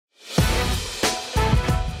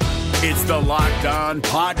It's the Locked On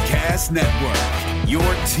Podcast Network, your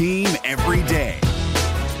team every day.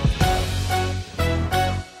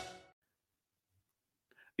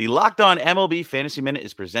 The Locked On MLB Fantasy Minute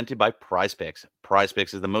is presented by Prize Picks. Prize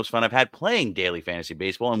Picks is the most fun I've had playing daily fantasy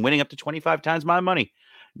baseball and winning up to 25 times my money.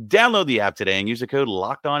 Download the app today and use the code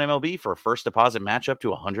LOCKEDONMLB for a first deposit match up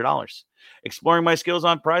to $100. Exploring my skills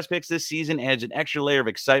on Prize Picks this season adds an extra layer of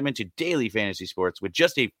excitement to daily fantasy sports. With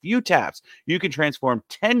just a few taps, you can transform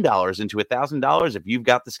 $10 into $1,000 if you've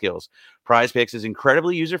got the skills. Prize Picks is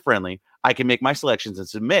incredibly user-friendly. I can make my selections and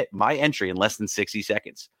submit my entry in less than 60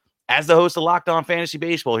 seconds. As the host of Locked On Fantasy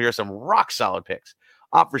Baseball, here are some rock-solid picks.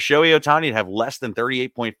 Opt for Shohei Ohtani to have less than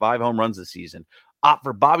 38.5 home runs this season. Opt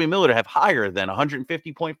for Bobby Miller to have higher than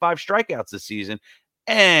 150.5 strikeouts this season.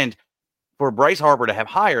 And for Bryce Harper to have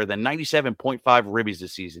higher than 97.5 ribbies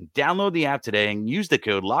this season. Download the app today and use the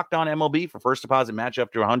code LOCKEDONMLB for first deposit match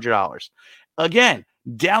up to $100. Again,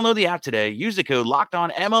 download the app today. Use the code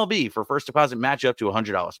LOCKEDONMLB for first deposit match up to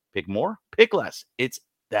 $100. Pick more, pick less. It's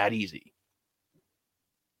that easy.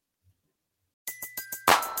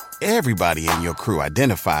 Everybody in your crew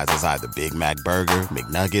identifies as either Big Mac Burger,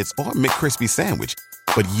 McNuggets, or McCrispy Sandwich.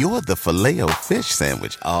 But you're the Filet-O-Fish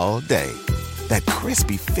Sandwich all day. That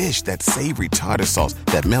crispy fish, that savory tartar sauce,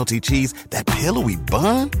 that melty cheese, that pillowy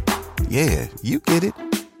bun. Yeah, you get it.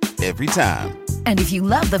 Every time. And if you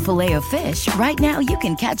love the Filet-O-Fish, right now you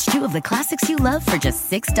can catch two of the classics you love for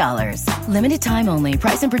just $6. Limited time only.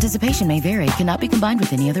 Price and participation may vary. Cannot be combined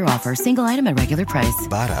with any other offer. Single item at regular price.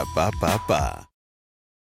 Ba-da-ba-ba-ba.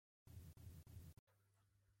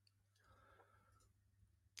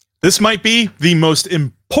 This might be the most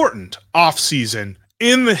important offseason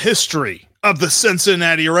in the history of the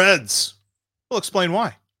Cincinnati Reds. We'll explain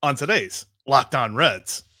why on today's Locked On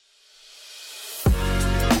Reds.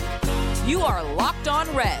 You are Locked On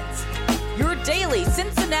Reds, your daily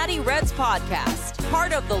Cincinnati Reds podcast,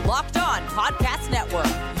 part of the Locked On Podcast Network,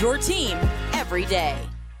 your team every day.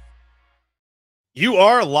 You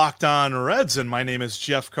are Locked On Reds, and my name is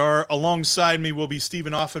Jeff Carr. Alongside me will be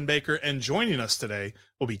Stephen Offenbaker, and joining us today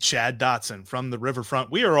will be Chad Dotson from the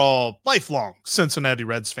Riverfront. We are all lifelong Cincinnati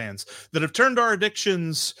Reds fans that have turned our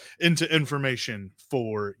addictions into information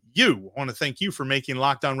for you. I want to thank you for making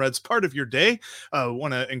Locked On Reds part of your day. I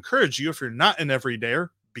want to encourage you, if you're not an everydayer,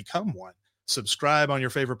 become one. Subscribe on your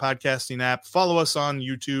favorite podcasting app, follow us on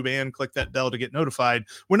YouTube, and click that bell to get notified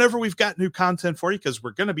whenever we've got new content for you, because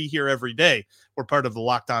we're going to be here every day. We're part of the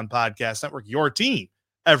Locked On Podcast Network, your team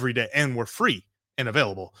every day, and we're free and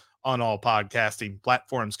available on all podcasting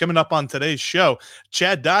platforms. Coming up on today's show,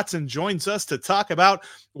 Chad Dotson joins us to talk about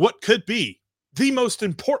what could be the most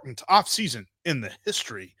important offseason in the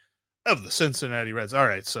history of the Cincinnati Reds. All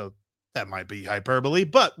right, so that might be hyperbole,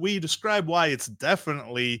 but we describe why it's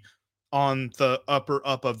definitely on the upper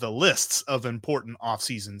up of the lists of important off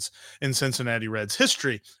seasons in Cincinnati Reds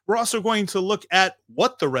history. We're also going to look at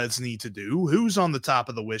what the Reds need to do, who's on the top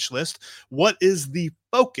of the wish list, what is the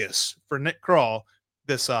focus for Nick Krall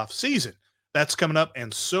this off season. That's coming up,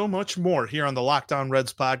 and so much more here on the Locked On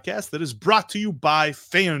Reds podcast that is brought to you by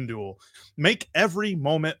FanDuel. Make every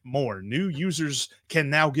moment more. New users can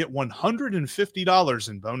now get $150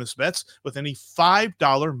 in bonus bets with any $5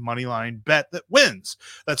 moneyline bet that wins.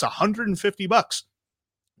 That's $150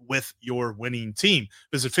 with your winning team.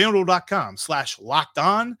 Visit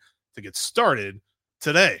FanDuel.com/lockedon to get started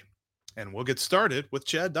today. And we'll get started with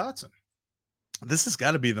Chad Dotson. This has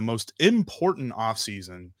got to be the most important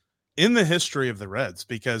offseason in the history of the Reds,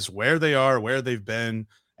 because where they are, where they've been,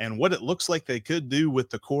 and what it looks like they could do with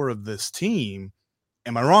the core of this team.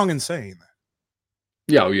 Am I wrong in saying that?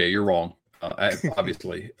 Yeah, you're wrong.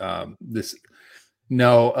 Obviously, I don't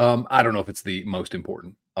know if it's the most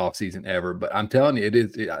important offseason ever, but I'm telling you, it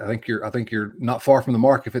is. I think you're not far from the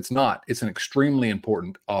mark. If it's not, it's an extremely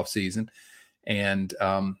important offseason, and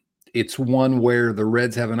it's one where the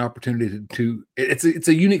Reds have an opportunity to it's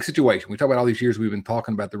a unique situation. We talk about all these years we've been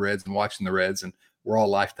talking about the Reds and watching the Reds, and we're all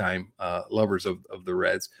lifetime lovers of the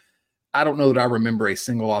Reds. I don't know that I remember a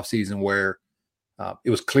single offseason where it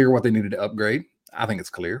was clear what they needed to upgrade. I think it's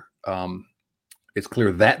clear. It's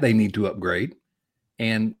clear that they need to upgrade,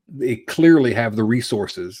 and they clearly have the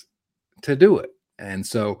resources to do it. And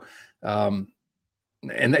so,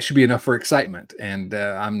 and that should be enough for excitement. And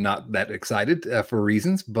I'm not that excited for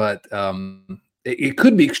reasons, but it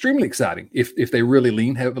could be extremely exciting if they really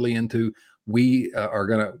lean heavily into we're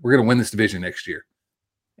gonna win this division next year.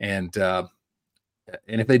 And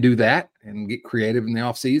if they do that and get creative in the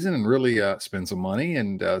offseason and really spend some money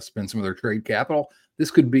and spend some of their trade capital, this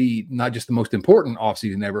could be not just the most important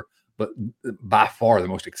offseason ever, but by far the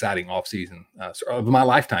most exciting offseason of my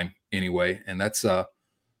lifetime anyway. And that's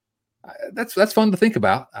That's fun to think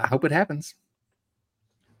about. I hope it happens.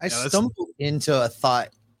 I stumbled into a thought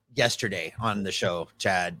yesterday on the show,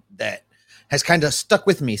 Chad, that has kind of stuck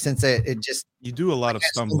with me since it just. You do a lot of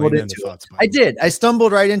stumbling into thoughts. I did. I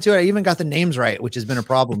stumbled right into it. I even got the names right, which has been a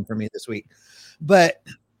problem for me this week. But,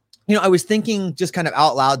 I was thinking just kind of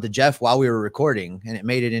out loud to Jeff while we were recording, and it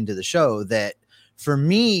made it into the show, that for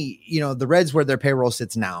me, the Reds, where their payroll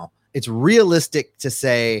sits now, it's realistic to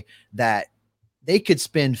say that they could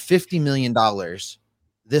spend $50 million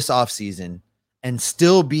this offseason and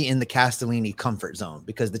still be in the Castellini comfort zone,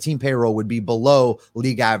 because the team payroll would be below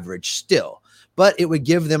league average still, but it would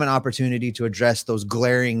give them an opportunity to address those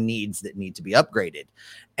glaring needs that need to be upgraded.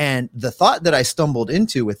 And the thought that I stumbled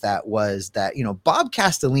into with that was that, Bob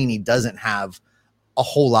Castellini doesn't have a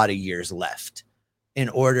whole lot of years left in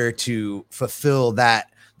order to fulfill that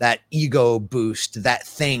ego boost, that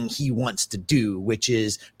thing he wants to do, which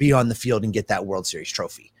is be on the field and get that World Series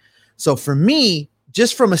trophy. So for me,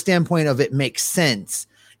 just from a standpoint of it makes sense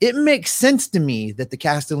to me that the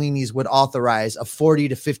Castellinis would authorize a $40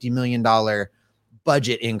 to $50 million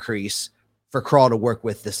budget increase for Krall to work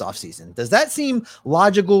with this offseason. Does that seem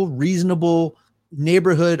logical, reasonable,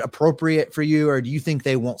 neighborhood appropriate for you, or do you think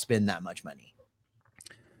they won't spend that much money?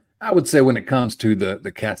 I would say when it comes to the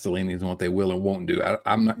Castellinis and what they will and won't do,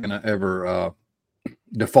 I'm not going to ever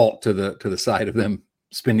default to the side of them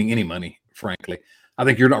spending any money, frankly. I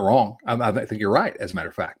think you're not wrong. I think you're right, as a matter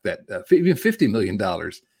of fact, that even $50 million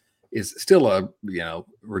is still a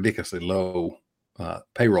ridiculously low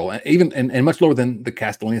payroll, and much lower than the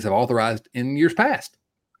Castellinis have authorized in years past.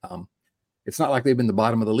 It's not like they've been the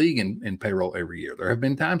bottom of the league in payroll every year. There have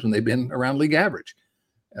been times when they've been around league average.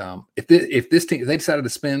 If this team, if they decided to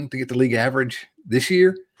spend to get the league average this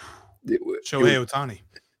year, Shohei Ohtani.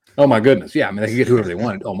 Oh my goodness, yeah. I mean, they could get whoever they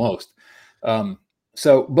wanted almost.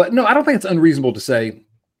 But no, I don't think it's unreasonable to say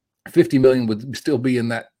 50 million would still be in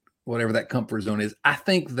that, whatever that comfort zone is. I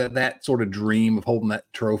think that sort of dream of holding that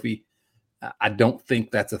trophy, I don't think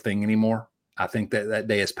that's a thing anymore. I think that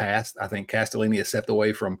day has passed. I think Castellini has stepped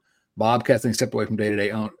away from Bob Castellini, stepped away from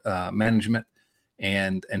day-to-day management,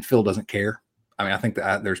 and Phil doesn't care. I mean, I think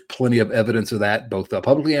that there's plenty of evidence of that, both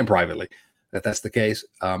publicly and privately, that's the case.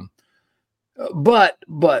 But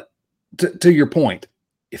to your point,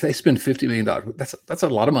 if they spend $50 million, that's a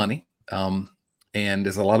lot of money. And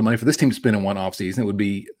it's a lot of money for this team to spend in one offseason. It would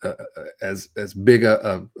be as big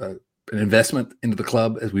an investment into the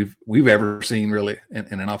club as we've ever seen, really, in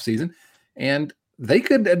an offseason. And they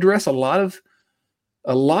could address a lot of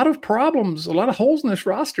problems, a lot of holes in this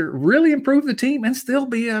roster, really improve the team, and still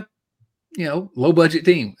be a low budget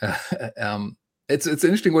team. It's an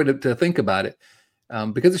interesting way to think about it,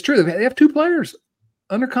 because it's true. They have two players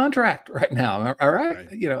under contract right now. All right.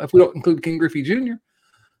 If we don't include King Griffey Jr.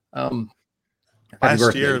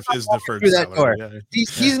 Last year of his deferred salary.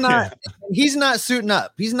 He's not suiting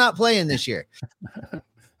up. He's not playing this year.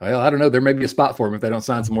 Well, I don't know. There may be a spot for him if they don't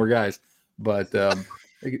sign some more guys. But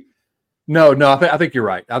no, I think you're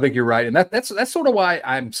right. I think you're right. And that's sort of why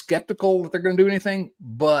I'm skeptical that they're going to do anything,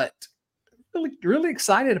 but really, really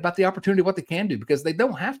excited about the opportunity of what they can do, because they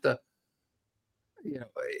don't have to.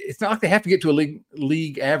 It's not like they have to get to a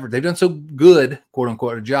league average. They've done so good, quote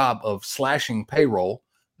unquote, a job of slashing payroll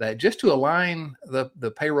that just to align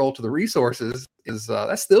the payroll to the resources is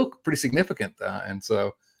that's still pretty significant. And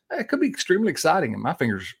so it could be extremely exciting, and my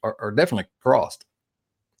fingers are definitely crossed.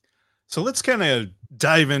 So let's kind of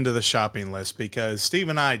dive into the shopping list, because Steve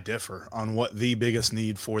and I differ on what the biggest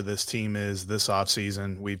need for this team is this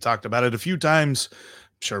offseason. We've talked about it a few times. I'm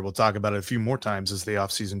sure we'll talk about it a few more times as the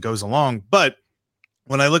offseason goes along. But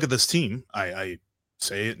when I look at this team, I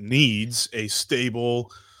say it needs a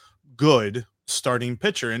stable, good starting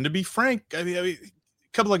pitcher. And to be frank, I mean, a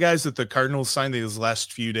couple of guys that the Cardinals signed these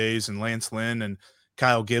last few days, and Lance Lynn and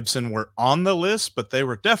Kyle Gibson, were on the list, but they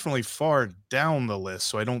were definitely far down the list.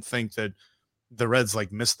 So I don't think that the Reds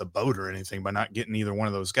missed the boat or anything by not getting either one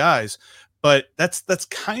of those guys. But that's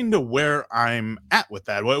kind of where I'm at with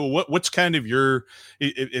that. What's kind of your,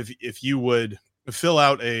 if you would fill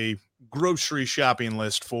out a grocery shopping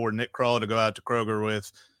list for Nick Krall to go out to Kroger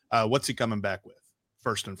with, what's he coming back with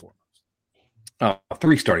first and foremost?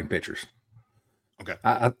 3 starting pitchers. Okay.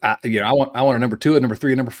 I want a number 2, a number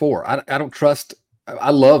 3, a number 4. I don't trust.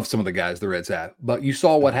 I love some of the guys the Reds have, but you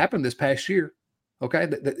saw what happened this past year. Okay.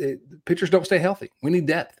 The pitchers don't stay healthy. We need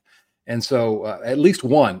depth. And so at least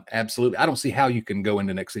one, absolutely. I don't see how you can go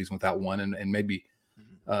into next season without one, and maybe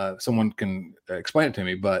someone can explain it to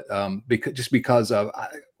me, but because of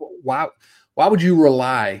why would you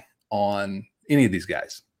rely on any of these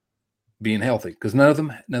guys being healthy? Because none of them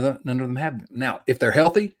have them. Now, if they're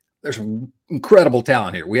healthy, there's some incredible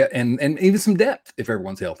talent here. And even some depth if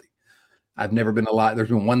everyone's healthy. I've never been alive. There's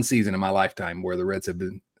been one season in my lifetime where the Reds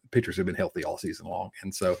pitchers have been healthy all season long,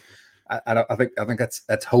 and so I think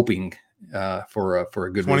that's hoping for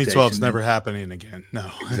a good 2012 is never happening again. No,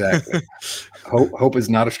 exactly. Hope is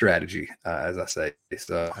not a strategy, as I say.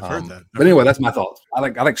 So, I've heard that. But anyway, that's my thoughts. I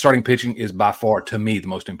think starting pitching is by far, to me, the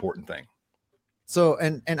most important thing. So,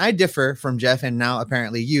 and I differ from Jeff, and now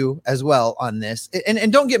apparently you as well on this.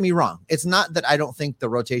 And don't get me wrong, it's not that I don't think the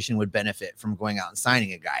rotation would benefit from going out and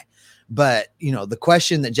signing a guy. But, the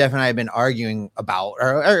question that Jeff and I have been arguing about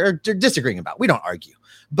or disagreeing about, we don't argue,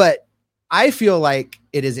 but I feel like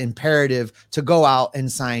it is imperative to go out and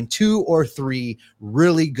sign 2 or 3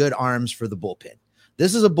 really good arms for the bullpen.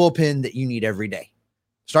 This is a bullpen that you need every day.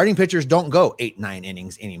 Starting pitchers don't go 8-9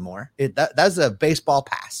 innings anymore. That's a baseball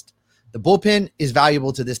past. The bullpen is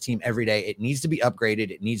valuable to this team every day. It needs to be upgraded.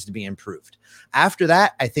 It needs to be improved. After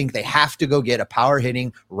that, I think they have to go get a power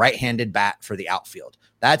hitting right-handed bat for the outfield.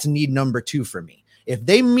 That's need number 2 for me. If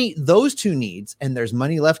they meet those 2 needs and there's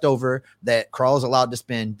money left over that Krall is allowed to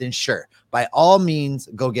spend, then sure, by all means,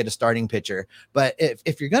 go get a starting pitcher. But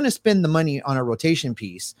if you're going to spend the money on a rotation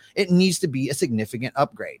piece, it needs to be a significant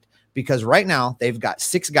upgrade, because right now they've got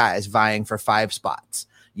 6 guys vying for 5 spots.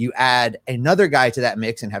 You add another guy to that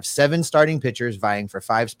mix and have 7 starting pitchers vying for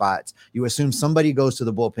 5 spots. You assume somebody goes to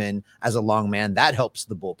the bullpen as a long man. That helps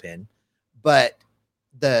the bullpen. But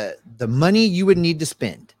the money you would need to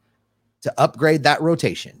spend to upgrade that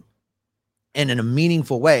rotation, and in a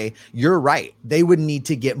meaningful way, you're right. They would need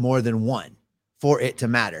to get more than 1 for it to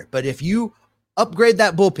matter. But if you upgrade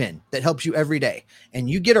that bullpen that helps you every day, and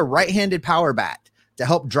you get a right-handed power bat to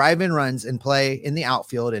help drive in runs and play in the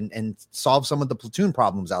outfield and solve some of the platoon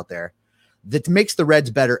problems out there, that makes the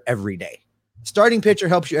Reds better every day. Starting pitcher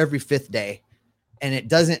helps you every 5th day, and it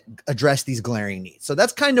doesn't address these glaring needs. So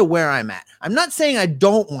that's kind of where I'm at. I'm not saying I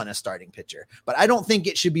don't want a starting pitcher, but I don't think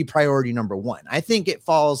it should be priority number 1. I think it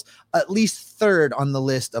falls at least 3rd on the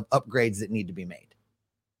list of upgrades that need to be made.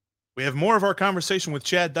 We have more of our conversation with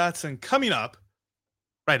Chad Dotson coming up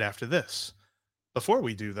right after this. Before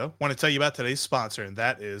we do, though, I want to tell you about today's sponsor, and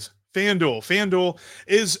that is FanDuel. FanDuel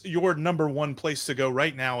is your number 1 place to go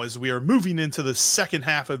right now as we are moving into the second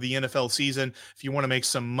half of the NFL season. If you want to make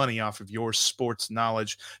some money off of your sports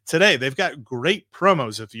knowledge today, they've got great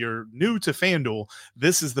promos. If you're new to FanDuel,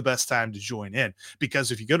 this is the best time to join in,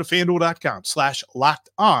 because if you go to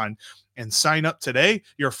FanDuel.com/locked-on and sign up today,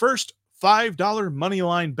 your first $5 money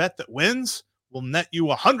line bet that wins will net you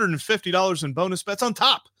 $150 in bonus bets on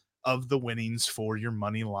top of the winnings for your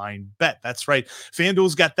money line bet. That's right.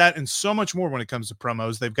 FanDuel's got that and so much more when it comes to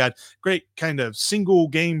promos. They've got great kind of single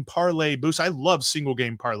game parlay boosts. I love single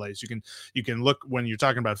game parlays. You can look when you're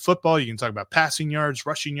talking about football, you can talk about passing yards,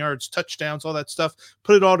 rushing yards, touchdowns, all that stuff,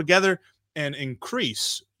 put it all together and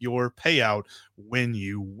increase your payout when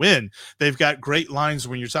you win. They've got great lines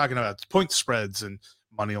when you're talking about point spreads and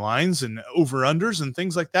money lines and over-unders and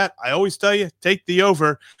things like that. I always tell you, take the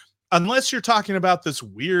over. Unless you're talking about this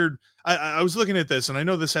weird, I was looking at this, and I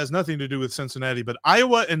know this has nothing to do with Cincinnati, but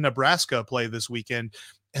Iowa and Nebraska play this weekend,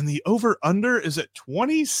 and the over-under is at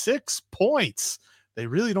 26 points. They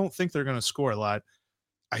really don't think they're going to score a lot.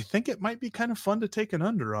 I think it might be kind of fun to take an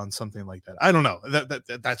under on something like that. I don't know.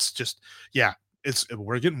 That's just, yeah,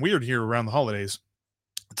 we're getting weird here around the holidays,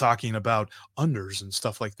 talking about unders and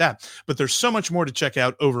stuff like that. But there's so much more to check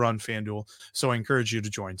out over on FanDuel, so I encourage you to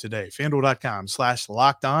join today.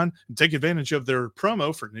 FanDuel.com/locked-on and take advantage of their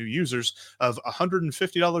promo for new users of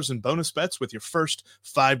 $150 in bonus bets with your first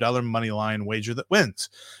 $5 money line wager that wins.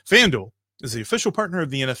 FanDuel is the official partner of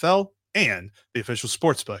the NFL and the official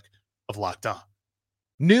sportsbook of Locked On.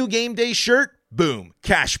 New game day shirt? Boom,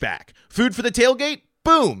 cashback. Food for the tailgate?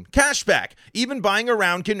 Boom, cashback. Even buying a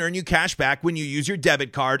round can earn you cash back when you use your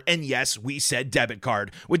debit card. And yes, we said debit card.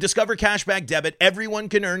 With Discover Cashback Debit, everyone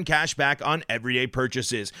can earn cash back on everyday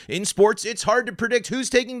purchases. In sports, it's hard to predict who's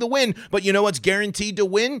taking the win, but you know what's guaranteed to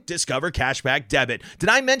win? Discover Cashback Debit. Did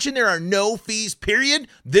I mention there are no fees, period?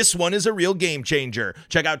 This one is a real game changer.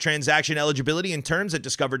 Check out transaction eligibility and terms at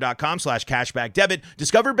discover.com/cashback debit.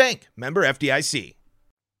 Discover Bank, member FDIC.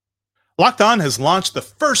 Locked On has launched the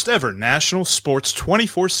first ever national sports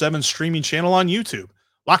 24/7 streaming channel on YouTube.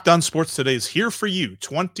 Locked On Sports Today is here for you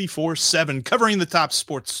 24/7, covering the top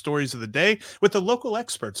sports stories of the day with the local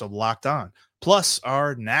experts of Locked On, plus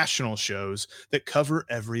our national shows that cover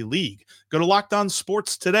every league. Go to Locked On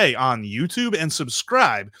Sports Today on YouTube and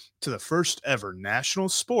subscribe to the first ever national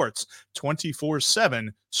sports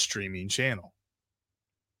 24/7 streaming channel.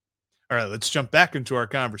 All right, let's jump back into our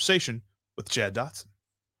conversation with Chad Dotson.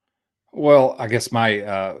 Well, I guess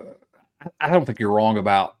I don't think you're wrong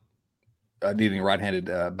about needing a right-handed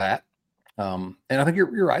bat. And I think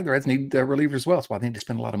you're right. The Reds need relievers as well. So I think they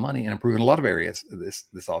spend a lot of money and improve in a lot of areas this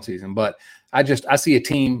offseason. But I see a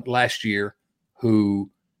team last year who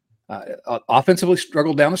offensively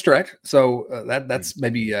struggled down the stretch. So that's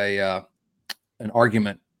maybe an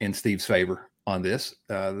argument in Steve's favor on this.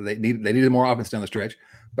 They needed more offense down the stretch.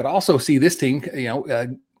 But I also see this team,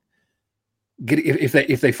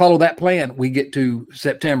 if they follow that plan, we get to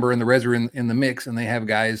September and the Reds are in the mix, and they have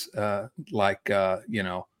guys who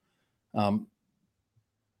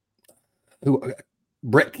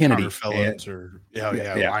Brett Kennedy, Phillips, or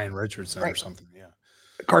Ryan Richardson, right, or something. Yeah,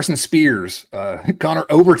 Carson Spears, Connor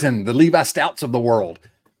Overton, the Levi Stouts of the world,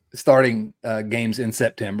 starting games in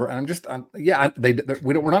September. And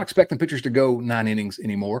we're not expecting pitchers to go 9 innings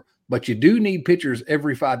anymore, but you do need pitchers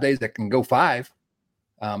every 5 days that can go 5.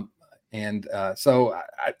 So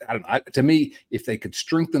I don't know. To me, if they could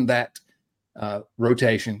strengthen that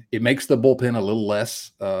rotation, it makes the bullpen a little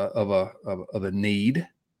less of a need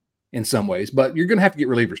in some ways. But you're going to have to get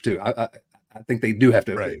relievers too. I think they do have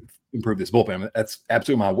to improve this bullpen. That's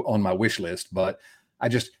absolutely on my wish list. But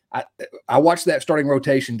I watched that starting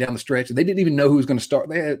rotation down the stretch, and they didn't even know who was going to start.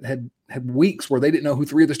 They had weeks where they didn't know who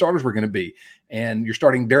 3 of the starters were going to be, and you're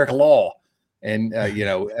starting Derek Law, and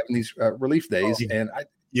having these relief days,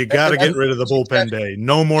 You got to get rid of the bullpen day.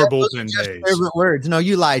 No more bullpen days. Favorite words. No,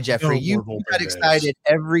 you lie, Jeffrey. You got excited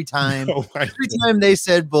every time. Every time they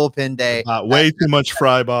said bullpen day. Way too much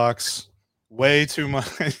fry box. Way too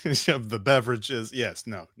much of the beverages. Yes,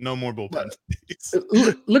 no more bullpen days.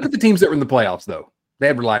 Look at the teams that were in the playoffs, though. They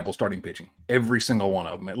had reliable starting pitching. Every single one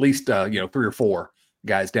of them. At least 3 or 4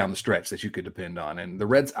 guys down the stretch that you could depend on. And the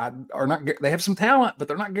Reds are not. They have some talent, but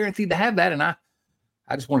they're not guaranteed to have that. And I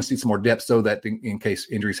just want to see some more depth so that in case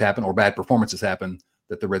injuries happen or bad performances happen,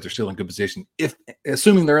 that the Reds are still in good position,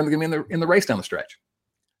 assuming they're going to be in the race down the stretch.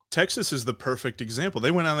 Texas is the perfect example.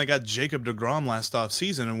 They went out and they got Jacob deGrom last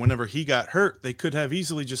offseason, and whenever he got hurt, they could have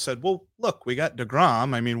easily just said, well, look, we got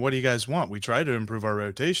deGrom. I mean, what do you guys want? We try to improve our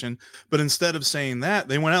rotation. But instead of saying that,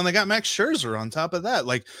 they went out and they got Max Scherzer on top of that.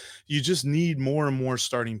 Like, you just need more and more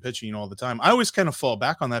starting pitching all the time. I always kind of fall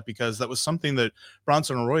back on that because that was something that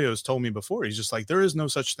Bronson Arroyo's told me before. He's just like, there is no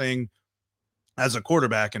such thing as a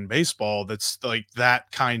quarterback in baseball that's like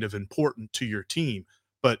that kind of important to your team.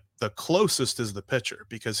 But the closest is the pitcher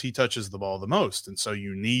because he touches the ball the most. And so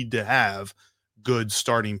you need to have good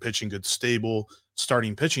starting pitching, good stable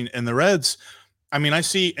starting pitching. And the Reds, I mean, I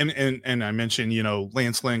see, and I mentioned,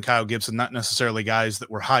 Lance Lynn, Kyle Gibson, not necessarily guys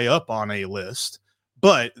that were high up on a list,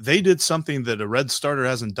 but they did something that a Red starter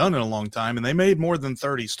hasn't done in a long time. And they made more than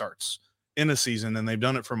 30 starts in a season, and they've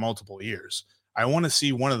done it for multiple years. I want to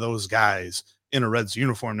see one of those guys in a Reds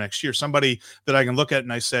uniform next year, somebody that I can look at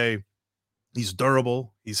and I say, he's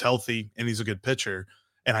durable, he's healthy, and he's a good pitcher.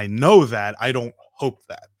 And I know that. I don't hope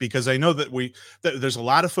that because I know that there's a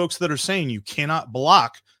lot of folks that are saying you cannot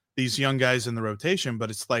block these young guys in the rotation, but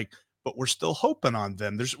it's like, but we're still hoping on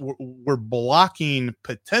them. We're blocking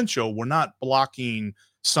potential. We're not blocking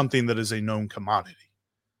something that is a known commodity.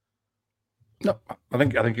 No, I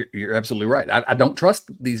think you're absolutely right. I don't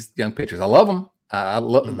trust these young pitchers. I love them. I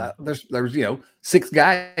love that. There's 6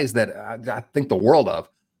 guys that I think the world of,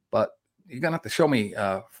 but you're going to have to show me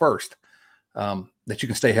first that you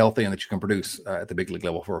can stay healthy and that you can produce at the big league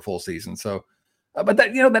level for a full season. So, but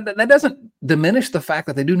that doesn't diminish the fact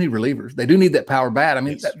that they do need relievers. They do need that power bat. I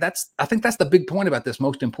mean, yes. I think that's the big point about this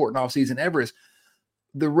most important offseason ever is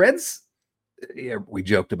the Reds. Yeah, we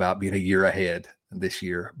joked about being a year ahead this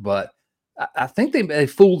year, but I think they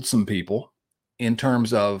fooled some people in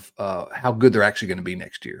terms of how good they're actually going to be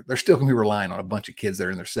next year. They're still going to be relying on a bunch of kids that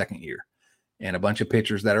are in their second year and a bunch of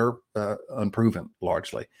pitchers that are unproven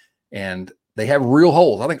largely. And they have real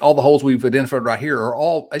holes. I think all the holes we've identified right here are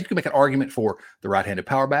all, you can make an argument for the right-handed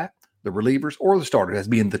power bat, the relievers, or the starter as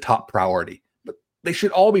being the top priority. But they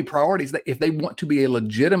should all be priorities that if they want to be a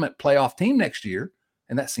legitimate playoff team next year,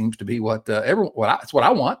 and that seems to be what that's what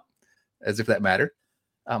I want, as if that mattered.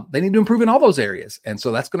 They need to improve in all those areas. And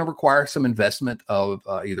so that's going to require some investment of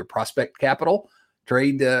either prospect capital,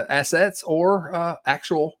 trade assets, or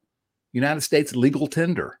actual United States legal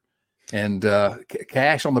tender and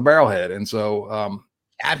cash on the barrelhead. And so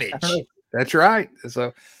cabbage. That's right.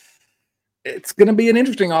 So it's going to be an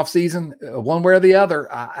interesting offseason, one way or the other.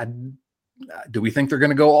 Do we think they're going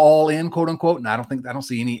to go all in, quote unquote? And I don't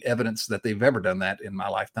see any evidence that they've ever done that in my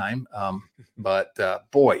lifetime. But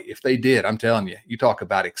boy, if they did, I'm telling you, you talk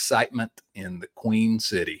about excitement in the Queen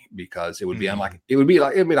City, because it would be unlike, it would be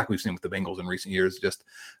like we've seen with the Bengals in recent years. Just,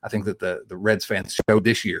 I think that the Reds fans showed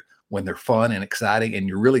this year when they're fun and exciting and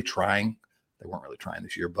you're really trying. They weren't really trying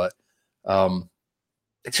this year, but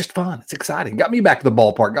it's just fun. It's exciting. Got me back to the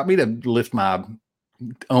ballpark. Got me to lift my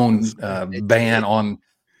own ban on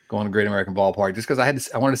going to Great American Ballpark just because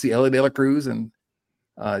I wanted to see Ellie De La Cruz and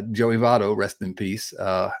Joey Votto, rest in peace,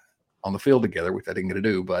 on the field together, which I didn't get to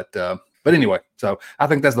do. But anyway, so I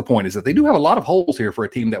think that's the point, is that they do have a lot of holes here for a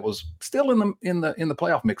team that was still in the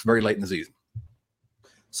playoff mix very late in the season.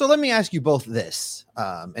 So let me ask you both this,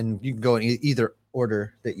 and you can go in either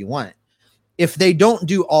order that you want. If they don't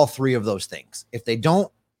do all three of those things, if they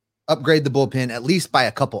don't upgrade the bullpen at least by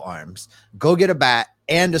a couple arms, go get a bat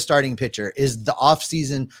and a starting pitcher, is the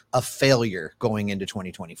offseason a failure going into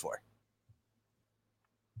 2024?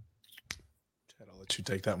 I'll let you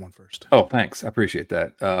take that one first. Oh, thanks. I appreciate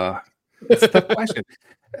that. It's a tough question.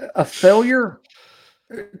 A failure?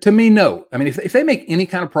 To me, no. I mean, if they make any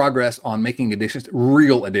kind of progress on making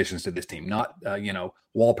real additions to this team, not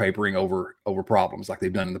wallpapering over problems like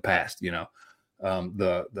they've done in the past,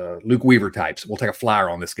 the Luke Weaver types. We'll take a flyer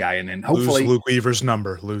on this guy, and then hopefully lose Luke Weaver's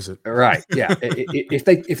number, lose it. Right? Yeah.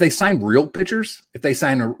 if they sign real pitchers, if they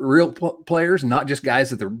sign real players, not just guys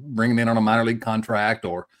that they're bringing in on a minor league contract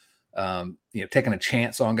or taking a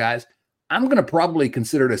chance on guys, I'm going to probably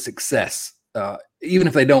consider it a success. Even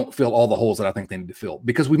if they don't fill all the holes that I think they need to fill,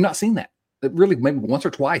 because we've not seen that really maybe once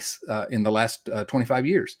or twice in the last 25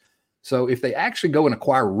 years. So if they actually go and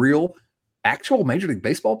acquire actual Major League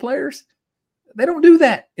Baseball players, they don't do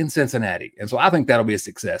that in Cincinnati. And so I think that'll be a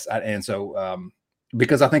success.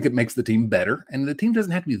 Because I think it makes the team better, and the team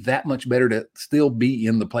doesn't have to be that much better to still be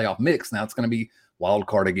in the playoff mix. Now it's going to be wild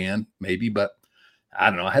card again, maybe, but I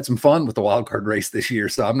don't know. I had some fun with the wild card race this year,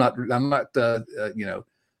 so I'm not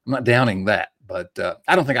downing that, but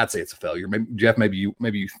I don't think I'd say it's a failure. Maybe, Jeff, maybe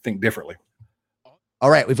you think differently. All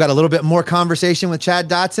right, we've got a little bit more conversation with Chad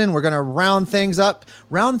Dotson. We're going to round things up,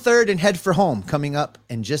 round third, and head for home coming up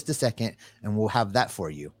in just a second, and we'll have that for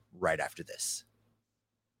you right after this.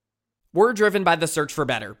 We're driven by the search for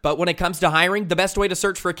better, but when it comes to hiring, the best way to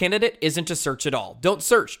search for a candidate isn't to search at all. Don't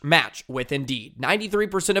search, match with Indeed.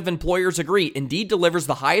 93% of employers agree Indeed delivers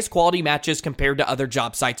the highest quality matches compared to other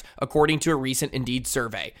job sites, according to a recent Indeed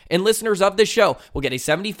survey. And listeners of this show will get a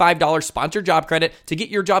 $75 sponsored job credit to get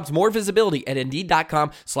your jobs more visibility at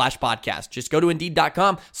Indeed.com/podcast. Just go to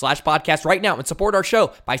Indeed.com/podcast right now and support our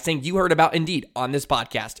show by saying you heard about Indeed on this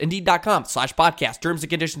podcast. Indeed.com/podcast. Terms and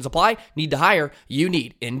conditions apply. Need to hire? You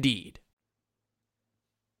need Indeed.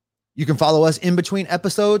 You can follow us in between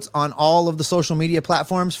episodes on all of the social media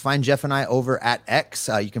platforms. Find Jeff and I over at X.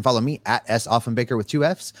 You can follow me at S Offenbaker with 2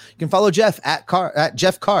 Fs. You can follow Jeff at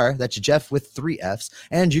Jeff Carr. That's Jeff with 3 Fs.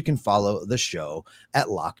 And you can follow the show at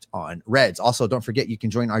Locked On Reds. Also, don't forget, you can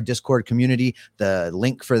join our Discord community. The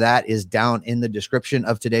link for that is down in the description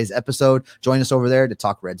of today's episode. Join us over there to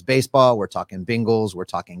talk Reds baseball. We're talking Bengals. We're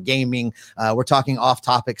talking gaming. We're talking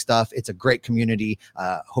off-topic stuff. It's a great community.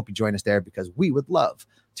 Hope you join us there, because we would love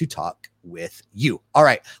to talk with you. All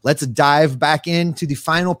right, let's dive back into the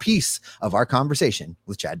final piece of our conversation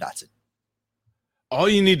with Chad Dotson. All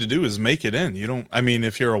you need to do is make it in.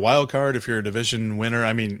 If you're a wild card, if you're a division winner,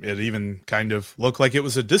 it even kind of looked like it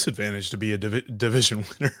was a disadvantage to be a division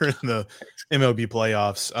winner in the MLB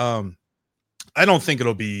playoffs. I don't think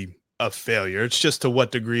it'll be a failure. It's just to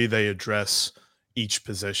what degree they address each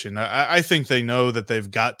position. I think they know that they've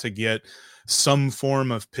got to get some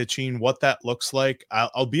form of pitching. What that looks like,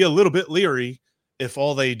 I'll be a little bit leery if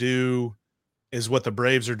all they do is what the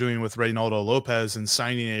Braves are doing with Reynaldo Lopez and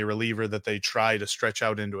signing a reliever that they try to stretch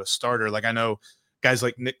out into a starter. Like, I know guys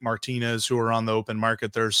like Nick Martinez who are on the open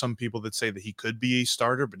market. There are some people that say that he could be a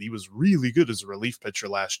starter, but he was really good as a relief pitcher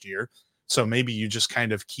last year. So maybe you just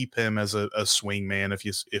kind of keep him as a swing man if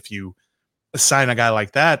you sign a guy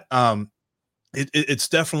like that. It's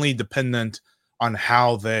definitely dependent on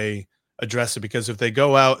how they address it, because if they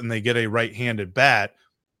go out and they get a right-handed bat,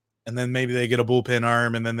 and then maybe they get a bullpen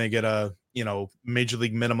arm, and then they get a major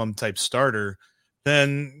league minimum type starter,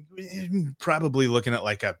 then probably looking at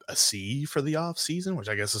like a C for the off season, which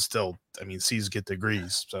I guess is still, C's get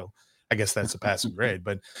degrees, so I guess that's a passing grade.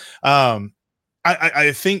 But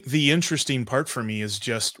I think the interesting part for me is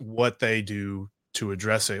just what they do to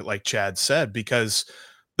address it, like Chad said, because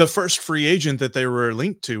the first free agent that they were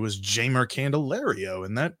linked to was Jeimer Candelario,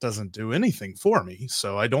 and that doesn't do anything for me.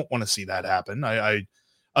 So I don't want to see that happen.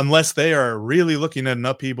 Unless they are really looking at an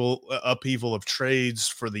upheaval of trades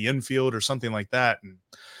for the infield or something like that. And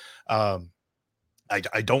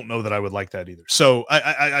I don't know that I would like that either. So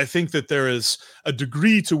I think that there is a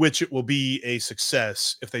degree to which it will be a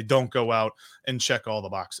success if they don't go out and check all the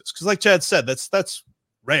boxes. Because like Chad said, that's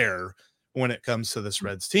rare when it comes to this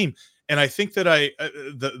Reds team. And I think that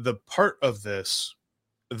the part of this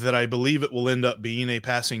that I believe it will end up being a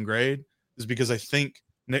passing grade is because I think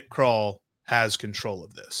Nick Krall has control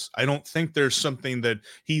of this. I don't think there's something that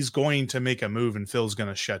he's going to make a move and Phil's going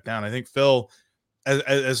to shut down. I think Phil,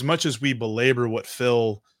 as much as we belabor what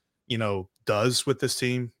Phil, does with this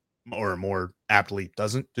team, or more aptly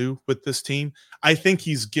doesn't do with this team, I think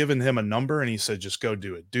he's given him a number and he said, just go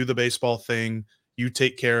do it. Do the baseball thing. You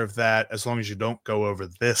take care of that as long as you don't go over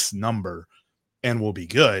this number, and we'll be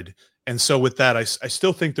good. And so with that, I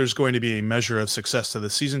still think there's going to be a measure of success to the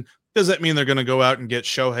season. Does that mean they're going to go out and get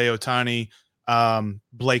Shohei Ohtani,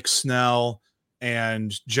 Blake Snell,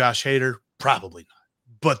 and Josh Hader? Probably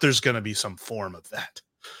not. But there's going to be some form of that.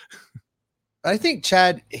 I think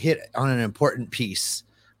Chad hit on an important piece,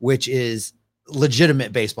 which is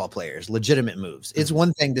legitimate baseball players, legitimate moves. It's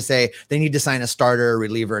one thing to say they need to sign a starter, a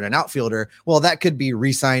reliever, and an outfielder. Well, that could be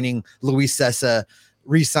re-signing Luis Cessa,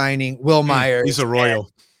 re-signing Will Myers. He's a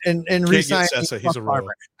Royal. And re-signing Cessa, he's a Royal.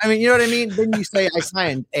 I mean, you know what I mean? Then you say I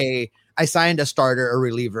signed a starter, a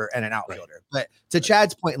reliever, and an outfielder. Right. But to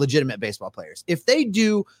Chad's point, legitimate baseball players. If they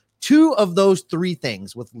do two of those three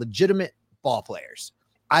things with legitimate ball players,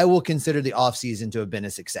 I will consider the offseason to have been a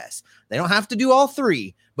success. They don't have to do all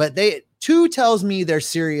three, but two tells me they're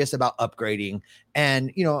serious about upgrading.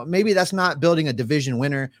 And, maybe that's not building a division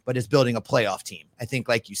winner, but it's building a playoff team. I think,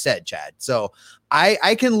 like you said, Chad. So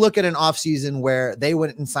I can look at an offseason where they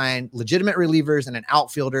went and signed legitimate relievers and an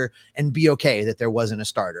outfielder and be okay that there wasn't a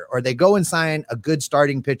starter, or they go and sign a good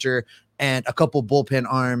starting pitcher and a couple bullpen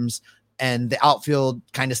arms, and the outfield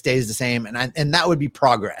kind of stays the same. And that would be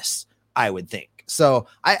progress, I would think. So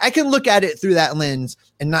I can look at it through that lens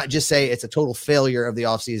and not just say it's a total failure of the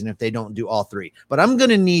offseason if they don't do all three. But I'm going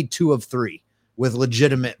to need 2 of 3 with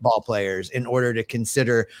legitimate ball players in order to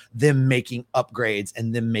consider them making upgrades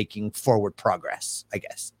and them making forward progress, I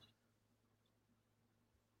guess.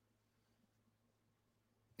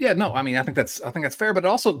 Yeah, no, I mean, I think that's fair, but it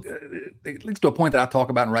also it leads to a point that I talk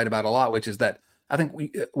about and write about a lot, which is that I think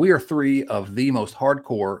we are 3 of the most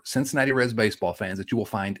hardcore Cincinnati Reds baseball fans that you will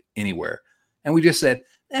find anywhere. And we just said,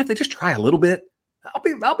 if they just try a little bit,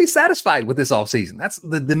 I'll be satisfied with this offseason. That's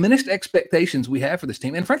the diminished expectations we have for this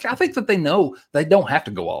team. And frankly, I think that they know they don't have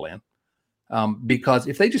to go all in, because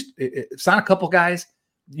if they just sign a couple guys,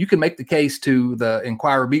 you can make the case to the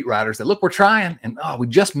Inquirer beat writers that, look, we're trying, and we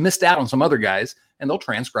just missed out on some other guys, and they'll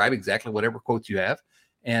transcribe exactly whatever quotes you have.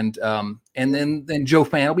 And then Joe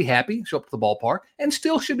Fan will be happy, show up to the ballpark, and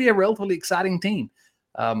still should be a relatively exciting team.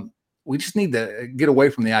 We just need to get away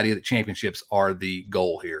from the idea that championships are the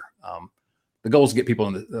goal here. The goal is to get people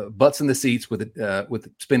in the butts in the seats with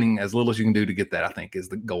spending as little as you can do to get that, I think, is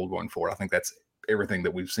the goal going forward. I think that's everything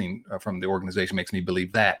that we've seen from the organization makes me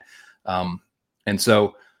believe that. And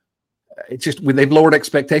so it's just they've lowered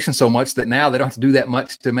expectations so much that now they don't have to do that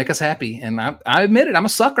much to make us happy. And I admit it, I'm a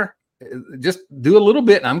sucker. Just do a little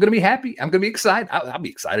bit and I'm going to be happy. I'm going to be excited. I'll be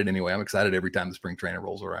excited anyway. I'm excited every time the spring training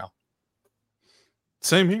rolls around.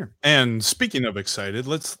 Same here. And speaking of excited,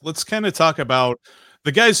 let's kind of talk about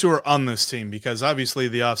the guys who are on this team, because obviously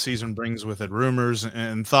the offseason brings with it rumors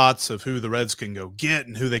and thoughts of who the Reds can go get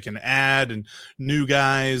and who they can add and new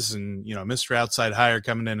guys and, Mr. Outside Hire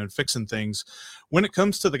coming in and fixing things. When it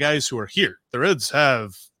comes to the guys who are here, the Reds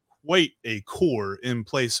have quite a core in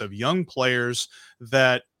place of young players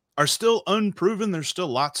that are still unproven. There's still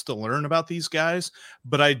lots to learn about these guys,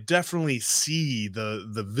 but I definitely see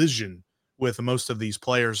the vision with most of these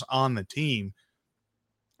players on the team.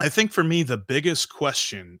 I think for me, the biggest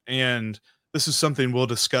question, and this is something we'll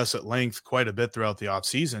discuss at length quite a bit throughout the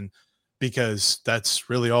offseason, because that's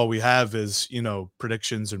really all we have is,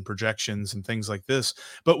 predictions and projections and things like this.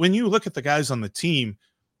 But when you look at the guys on the team,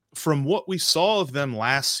 from what we saw of them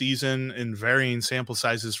last season in varying sample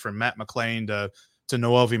sizes from Matt McLain to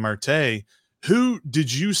Noelvi Marte, who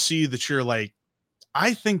did you see that you're like,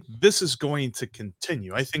 I think this is going to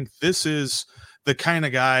continue. I think this is the kind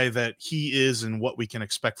of guy that he is and what we can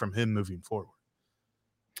expect from him moving forward.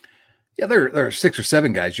 Yeah, there are 6 or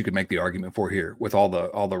 7 guys you could make the argument for here with all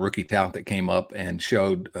the rookie talent that came up and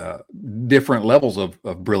showed different levels of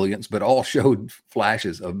brilliance, but all showed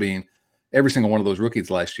flashes of being every single one of those rookies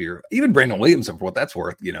last year. Even Brandon Williamson, for what that's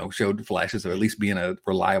worth, showed flashes of at least being a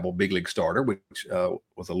reliable big league starter, which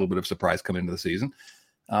was a little bit of a surprise coming into the season.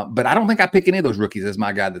 But I don't think I pick any of those rookies as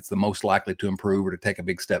my guy that's the most likely to improve or to take a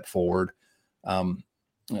big step forward. And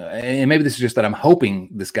maybe this is just that I'm hoping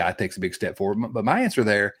this guy takes a big step forward. But my answer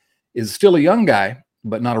there is still a young guy,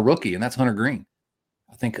 but not a rookie, and that's Hunter Green.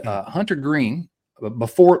 I think Hunter Green,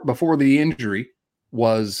 before the injury,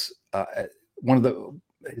 was one of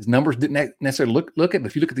his numbers didn't necessarily look at, but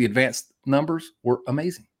if you look at the advanced numbers, were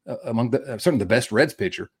amazing. Among certainly the best Reds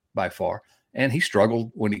pitcher by far. And he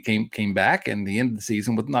struggled when he came back, and the end of the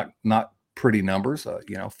season with not pretty numbers,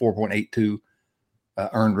 4.82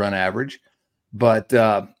 earned run average, but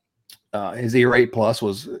his ERA plus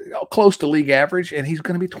was close to league average, and he's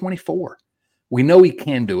going to be 24. We know he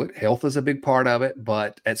can do it. Health is a big part of it,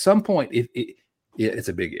 but at some point, it's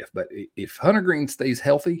a big if. But if Hunter Green stays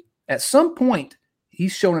healthy, at some point,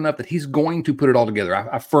 he's shown enough that he's going to put it all together.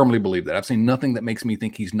 I firmly believe that. I've seen nothing that makes me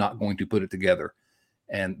think he's not going to put it together.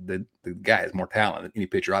 And the guy has more talent than any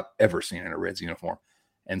pitcher I've ever seen in a Reds uniform.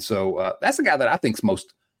 And so that's the guy that I think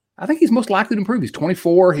he's most likely to improve. He's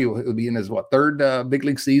 24. He'll be in his third big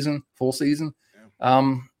league season, full season.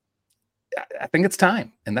 I think it's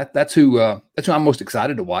time, and that's who I'm most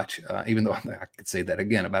excited to watch. Even though I could say that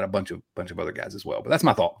again about a bunch of other guys as well. But that's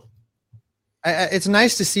my thought. It's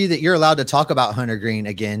nice to see that you're allowed to talk about Hunter Green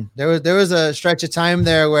again. There was a stretch of time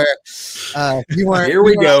there where you weren't. Here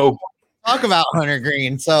we go. Talk about Hunter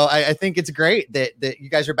Green. So I think it's great that you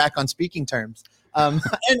guys are back on speaking terms. And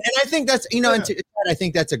I think that's, I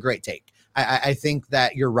think that's a great take. I think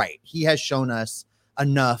that you're right. He has shown us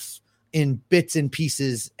enough in bits and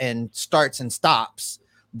pieces and starts and stops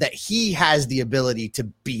that he has the ability to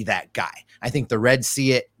be that guy. I think the Reds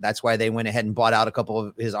see it. That's why they went ahead and bought out a couple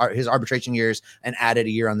of his arbitration years and added a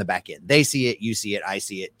year on the back end. They see it. You see it. I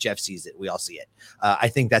see it. Jeff sees it. We all see it. I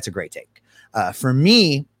think that's a great take. For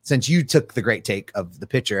me, since you took the great take of the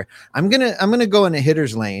pitcher, I'm gonna go in a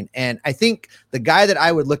hitter's lane. And I think the guy that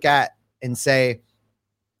I would look at and say,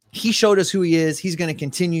 he showed us who he is. He's going to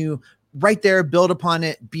continue right there, build upon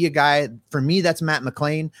it, be a guy. For me, that's Matt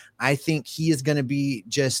McClain. I think he is going to be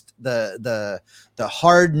just the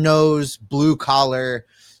hard-nosed, blue-collar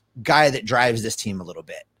guy that drives this team a little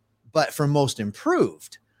bit. But for most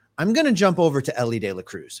improved, I'm going to jump over to Elly De La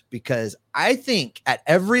Cruz, because I think at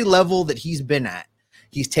every level that he's been at,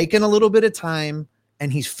 he's taken a little bit of time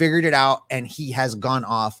and he's figured it out, and he has gone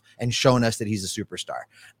off and shown us that he's a superstar.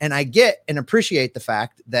 And I get and appreciate the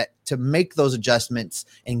fact that to make those adjustments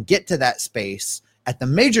and get to that space at the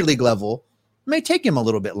major league level may take him a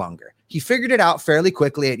little bit longer. He figured it out fairly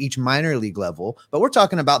quickly at each minor league level, but we're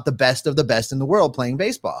talking about the best of the best in the world playing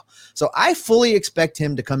baseball. So I fully expect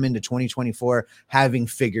him to come into 2024 having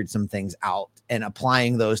figured some things out and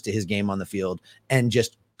applying those to his game on the field and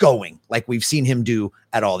just going like we've seen him do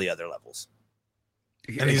at all the other levels.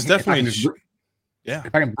 And he's definitely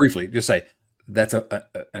If I can briefly just say, that's an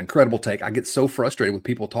incredible take. I get so frustrated with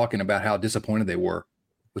people talking about how disappointed they were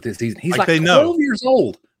with this season. He's like 12 years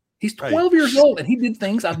old. He's 12 years old, and he did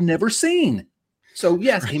things I've never seen. So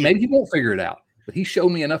yes, maybe he won't figure it out, but he showed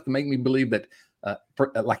me enough to make me believe that,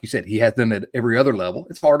 like you said, he has done it at every other level.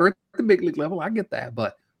 It's harder at the big league level. I get that,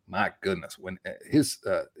 but my goodness, when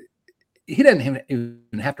he doesn't even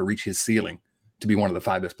have to reach his ceiling to be one of the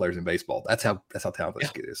 5 best players in baseball. That's how talented this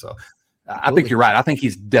kid is. So I think you're right. I think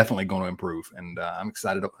he's definitely going to improve, and I'm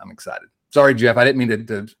excited. Sorry, Jeff, I didn't mean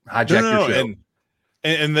to hijack your show.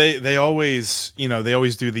 And they always, they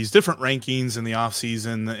always do these different rankings in the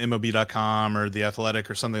offseason, the MLB.com or the Athletic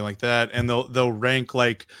or something like that. And they'll rank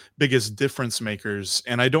like biggest difference makers.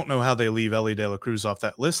 And I don't know how they leave Elly De La Cruz off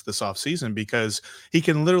that list this offseason, because he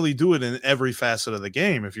can literally do it in every facet of the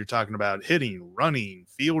game. If you're talking about hitting, running,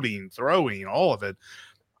 fielding, throwing, all of it,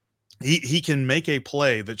 he can make a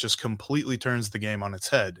play that just completely turns the game on its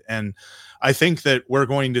head. And I think that we're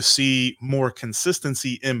going to see more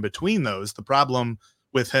consistency in between those. The problem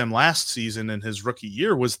with him last season in his rookie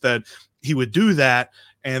year was that he would do that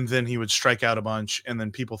and then he would strike out a bunch, and then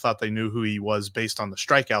people thought they knew who he was based on the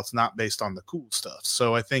strikeouts, not based on the cool stuff.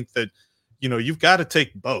 So I think that, you've got to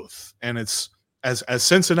take both. And it's, as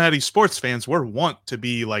Cincinnati sports fans, we're want to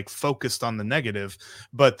be like focused on the negative,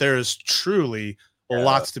 but there's truly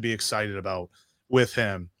lots to be excited about with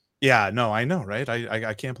him. Yeah, no, I know, right?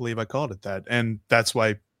 I can't believe I called it that. And that's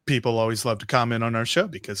why people always love to comment on our show,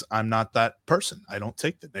 because I'm not that person. I don't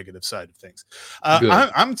take the negative side of things.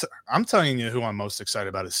 I'm telling you who I'm most excited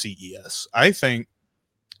about is CES. I think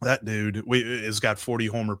that dude has got 40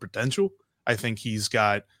 homer potential. I think he's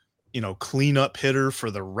got, cleanup hitter for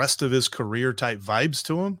the rest of his career type vibes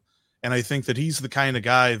to him. And I think that he's the kind of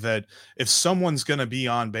guy that if someone's going to be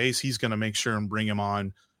on base, he's going to make sure and bring him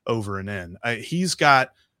on over and in. He's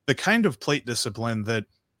got the kind of plate discipline that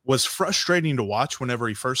was frustrating to watch whenever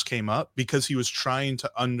he first came up, because he was trying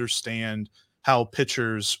to understand how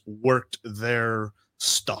pitchers worked their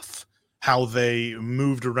stuff, how they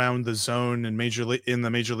moved around the zone and in the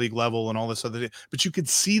major league level and all this other thing. But you could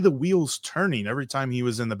see the wheels turning every time he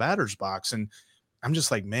was in the batter's box. And I'm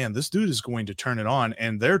just like, man, this dude is going to turn it on.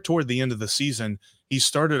 And there toward the end of the season, he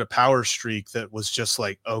started a power streak that was just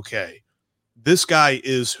like, okay, this guy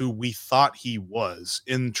is who we thought he was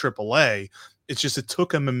in AAA. It's just, it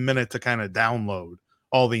took him a minute to kind of download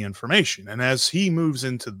all the information. And as he moves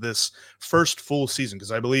into this first full season,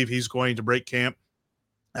 because I believe he's going to break camp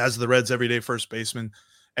as the Reds' everyday first baseman,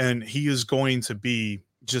 and he is going to be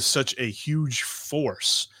just such a huge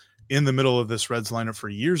force in the middle of this Reds lineup for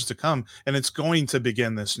years to come. And it's going to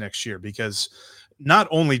begin this next year, because not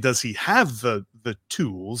only does he have the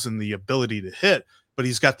tools and the ability to hit, but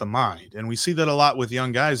he's got the mind. And we see that a lot with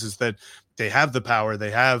young guys, is that they have the power,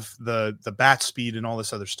 they have the bat speed and all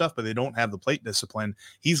this other stuff, but they don't have the plate discipline.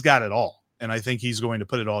 He's got it all. And I think he's going to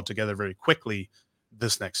put it all together very quickly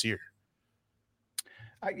this next year.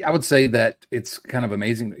 I would say that it's kind of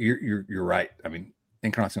amazing. You're right. I mean,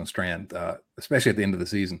 Encarnacion Strand, especially at the end of the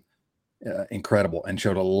season, incredible, and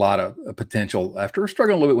showed a lot of potential after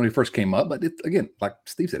struggling a little bit when he first came up. But again, like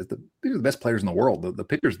Steve said, these are the best players in the world. The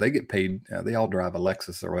pitchers, they get paid. They all drive a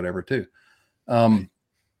Lexus or whatever too.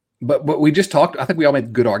 But we just talked. I think we all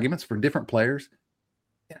made good arguments for different players.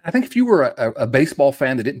 I think if you were a baseball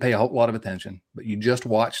fan that didn't pay a whole lot of attention, but you just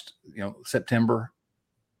watched, September,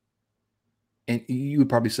 and you would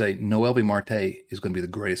probably say Noelvi Marte is going to be the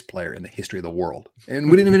greatest player in the history of the world. And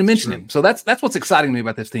we didn't even mention him. So that's what's exciting to me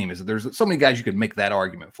about this team, is that there's so many guys you could make that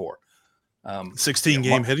argument for.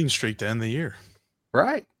 16-game hitting streak to end the year.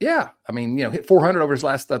 Right. Yeah. I mean, hit 400 over his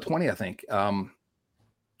last 20, I think.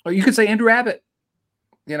 You could say Andrew Abbott.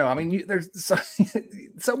 There's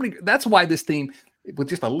so many. That's why this team, with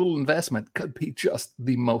just a little investment, could be just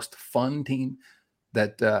the most fun team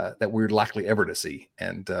that we're likely ever to see.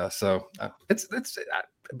 And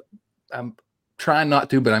I'm trying not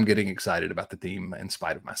to, but I'm getting excited about the team in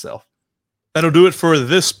spite of myself. That'll do it for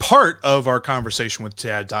this part of our conversation with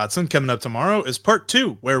Chad Dotson. Coming up tomorrow is part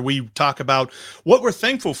 2, where we talk about what we're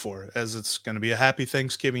thankful for, as it's going to be a happy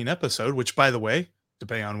Thanksgiving episode, which, by the way,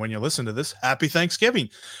 depending on when you listen to this, happy Thanksgiving.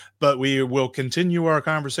 But we will continue our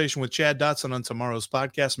conversation with Chad Dotson on tomorrow's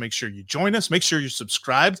podcast. Make sure you join us. Make sure you're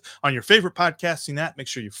subscribed on your favorite podcasting app. Make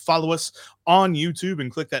sure you follow us on YouTube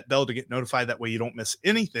and click that bell to get notified. That way you don't miss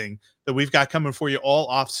anything that we've got coming for you all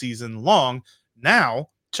off season long. Now,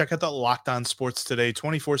 check out the Locked On Sports Today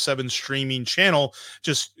 24/7 streaming channel.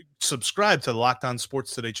 Just subscribe to the Locked On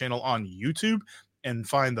Sports Today channel on YouTube and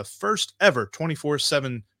find the first ever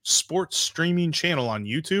 24/7 sports streaming channel on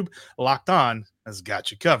YouTube. Locked On has got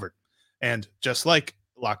you covered. And just like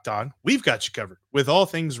Locked On, we've got you covered with all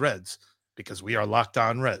things Reds, because we are Locked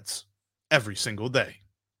On Reds every single day.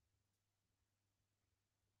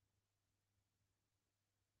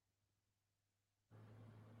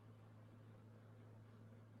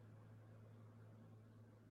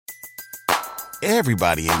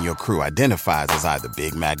 Everybody in your crew identifies as either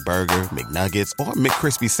Big Mac Burger, McNuggets, or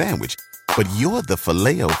McCrispy Sandwich. But you're the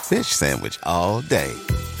Filet-O-Fish Sandwich all day.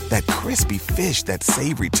 That crispy fish, that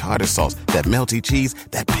savory tartar sauce, that melty cheese,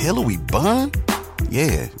 that pillowy bun.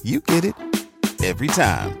 Yeah, you get it. Every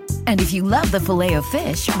time. And if you love the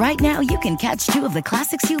Filet-O-Fish, right now you can catch 2 of the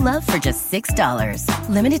classics you love for just $6.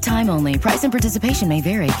 Limited time only. Price and participation may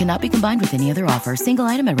vary. Cannot be combined with any other offer. Single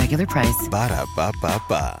item at regular price.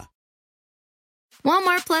 Ba-da-ba-ba-ba.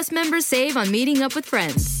 Walmart Plus members save on meeting up with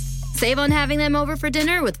friends. Save on having them over for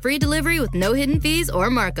dinner with free delivery with no hidden fees or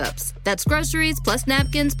markups. That's groceries, plus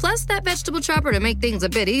napkins, plus that vegetable chopper to make things a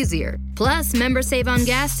bit easier. Plus, members save on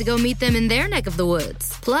gas to go meet them in their neck of the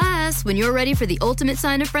woods. Plus, when you're ready for the ultimate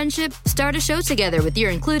sign of friendship, start a show together with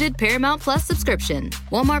your included Paramount Plus subscription.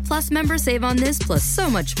 Walmart Plus members save on this plus so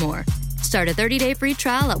much more. Start a 30-day free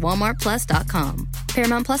trial at walmartplus.com.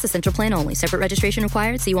 Paramount Plus Essential Plan only. Separate registration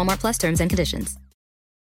required. See Walmart Plus terms and conditions.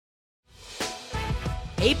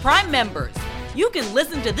 Hey, Prime members, you can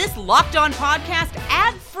listen to this Locked On podcast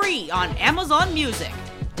ad-free on Amazon Music.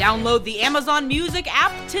 Download the Amazon Music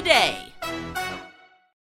app today.